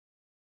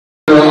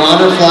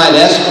Classified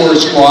Escort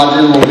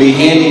Squadron will be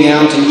handing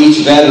out to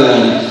each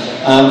veteran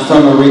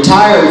from a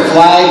retired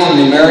flag from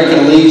the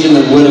American Legion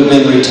that would have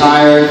been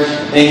retired.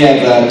 They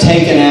have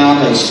taken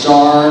out a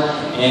star,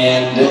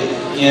 and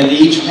in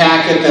each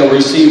packet they'll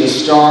receive a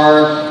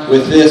star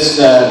with this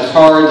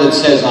card that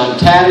says, "I'm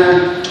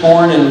tattered,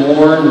 torn, and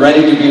worn,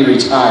 ready to be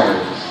retired.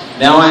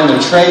 Now I am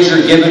a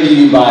treasure given to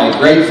you by a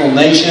grateful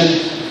nation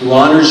who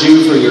honors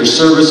you for your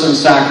service and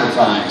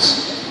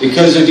sacrifice.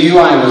 Because of you,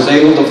 I was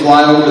able to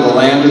fly over the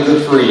land of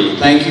the free.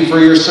 Thank you for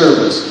your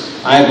service.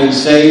 I have been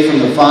saved from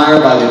the fire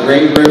by the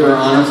Great River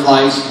Honor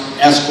Flight's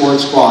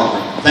Escort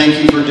Squadron."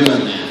 Thank you for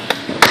doing that.